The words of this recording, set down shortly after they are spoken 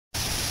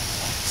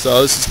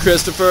So this is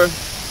Christopher.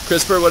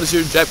 Christopher, what is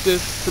your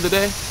objective for the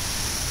day?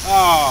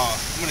 Oh,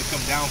 I'm going to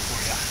come down for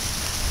you.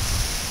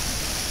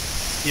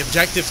 The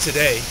objective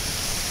today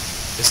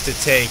is to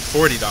take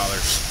 $40.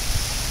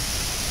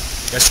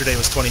 Yesterday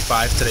was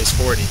 25, today's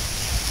 40.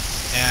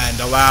 And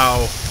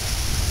allow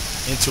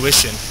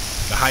intuition,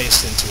 the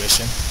highest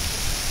intuition,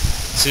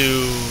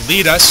 to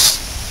lead us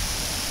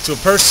to a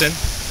person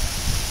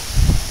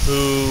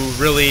who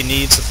really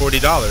needs the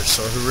 $40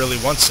 or who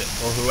really wants it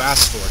or who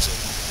asks for it.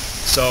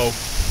 So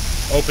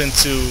open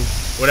to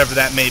whatever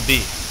that may be.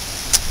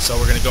 So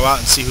we're going to go out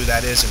and see who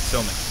that is and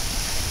film it.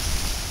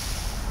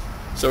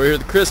 So we're here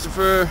with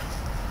Christopher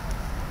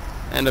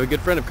and a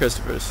good friend of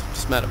Christopher's.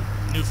 Just met him.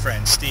 New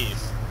friend, Steve.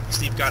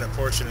 Steve got a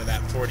portion of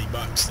that $40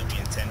 that we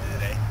intended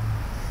today.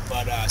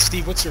 But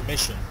Steve, what's your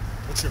mission?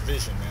 What's your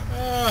vision,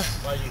 man?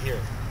 Why are you here?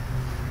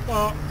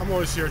 Well, I'm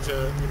always here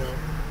to,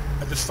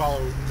 I just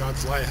follow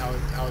God's light, how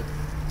it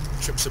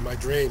trips in my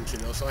dreams,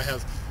 So I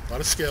have a lot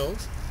of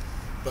skills,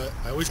 but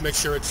I always make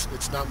sure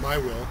it's not my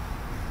will,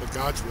 but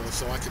God's will.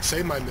 So I could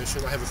say my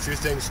mission. I have a few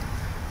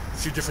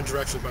different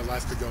directions my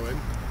life could go in.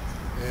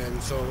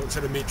 And so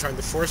instead of me trying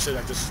to force it,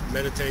 I just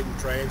meditate and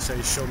pray and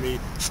say, show me,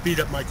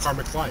 speed up my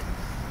karmic light.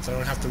 So I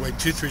don't have to wait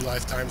 2-3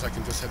 lifetimes. I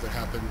can just have it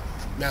happen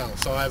now.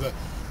 So I have a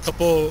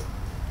couple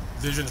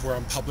visions where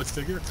I'm public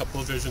figure, a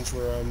couple of visions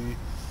where I'm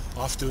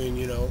off doing,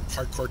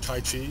 hardcore Tai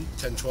Chi,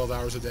 10-12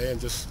 hours a day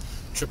and just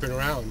tripping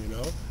around,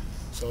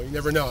 So you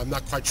never know. I'm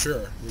not quite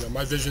sure.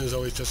 My vision is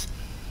always just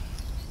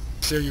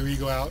clear your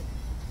ego out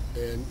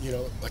and,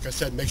 like I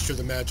said, make sure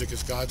the magic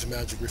is God's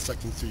magic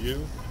reflecting through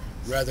you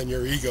rather than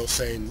your ego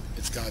saying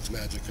it's God's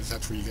magic, because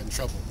that's where you get in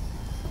trouble.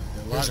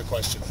 Here's a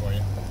question for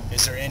you.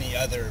 Is there any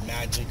other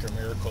magic or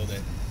miracle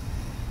that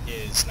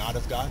is not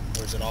of God,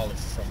 or is it all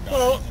from God?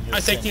 Well, I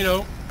think,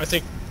 I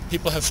think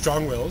people have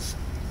strong wills,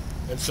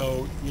 and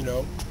so,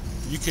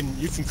 you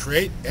can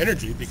create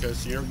energy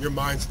because your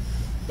mind's,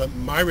 but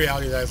my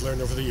reality that I've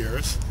learned over the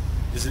years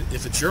is that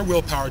if it's your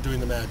willpower doing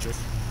the magic,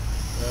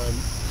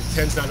 it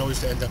tends not always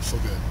to end up so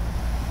good.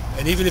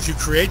 And even if you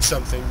create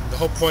something, the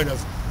whole point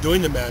of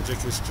doing the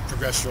magic is to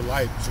progress your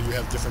light so you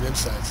have different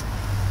insights.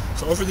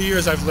 So over the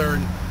years I've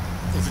learned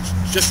if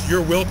it's just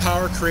your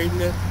willpower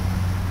creating it,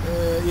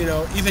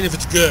 even if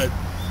it's good,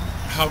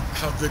 how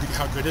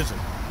good is it?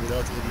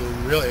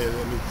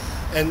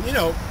 And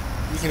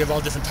you can have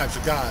all different types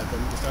of God, but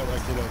it's not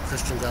like,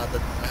 Christian God,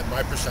 but I have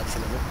my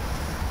perception of it.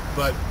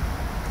 But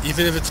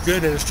even if it's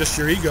good and it's just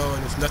your ego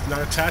and it's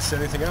not attached to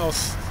anything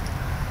else,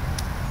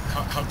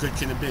 how good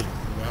can it be?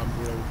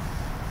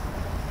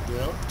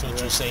 Don't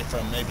you say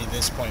from maybe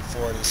this point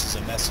forward, this is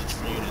a message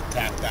for you to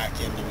tap back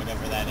into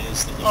whatever that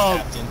is that you've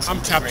tapped into?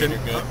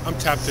 I'm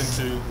tapped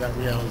into that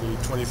reality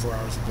 24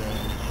 hours a day,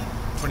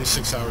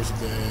 26 hours a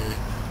day.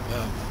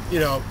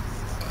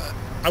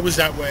 I was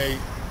that way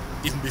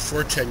even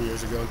before 10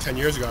 years ago. And 10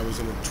 years ago, I was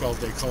in a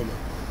 12-day coma.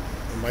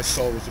 And my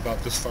soul was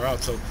about this far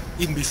out. So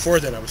even before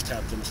then, I was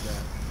tapped into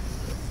that.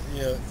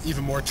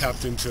 Even more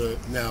tapped into it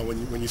now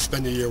when you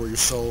spend a year where your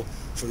soul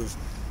sort of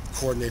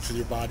coordinates with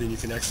your body and you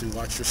can actually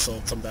watch your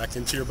soul come back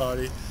into your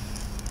body.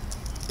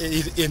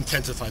 It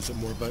intensifies it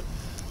more. But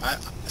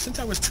since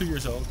I was 2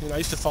 years old, I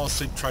used to fall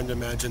asleep trying to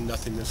imagine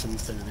nothingness and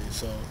infinity.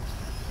 So,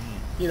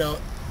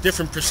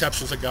 different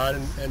perceptions of God.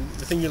 And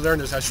the thing you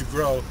learn is as you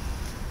grow,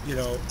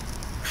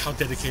 how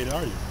dedicated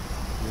are you?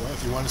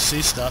 If you want to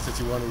see stuff, if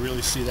you want to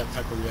really see that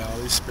type of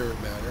reality,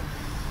 spirit matter,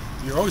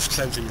 you're always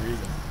cleansing your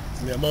ego.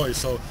 I'm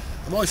always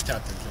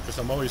tapped into it because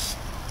I'm always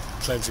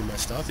cleansing my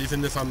stuff.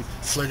 Even if I'm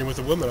flirting with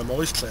a woman, I'm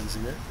always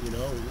cleansing it.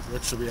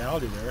 What's the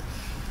reality there?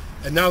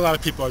 And not a lot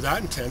of people are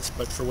that intense,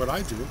 but for what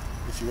I do,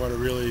 if you want to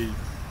really,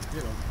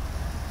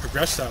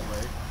 progress that way,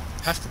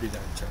 it has to be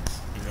that intense.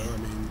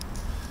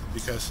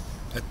 Because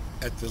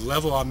at the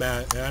level I'm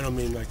at, and I don't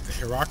mean like the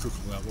hierarchical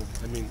level,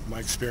 I mean my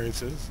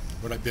experiences,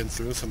 what I've been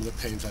through, some of the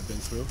pains I've been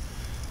through,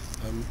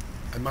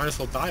 I might as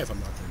well die if I'm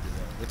not going to do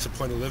that. What's the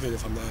point of living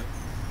if I'm not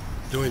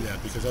doing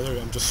that? Because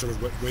I'm just sort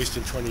of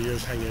wasting 20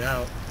 years hanging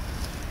out.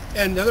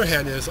 And the other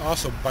hand is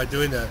also by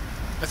doing that,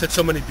 I've had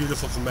so many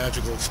beautiful,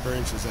 magical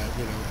experiences that,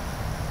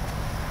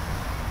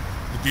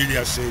 the beauty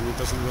I've seen, it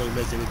doesn't really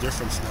make any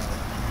difference now.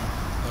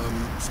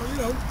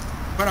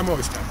 But I'm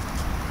always tapped.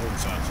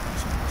 Always.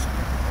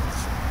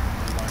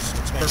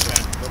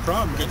 No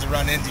problem, man. Good to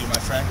run into you, my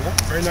friend. Yeah,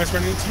 very nice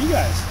running into you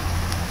guys.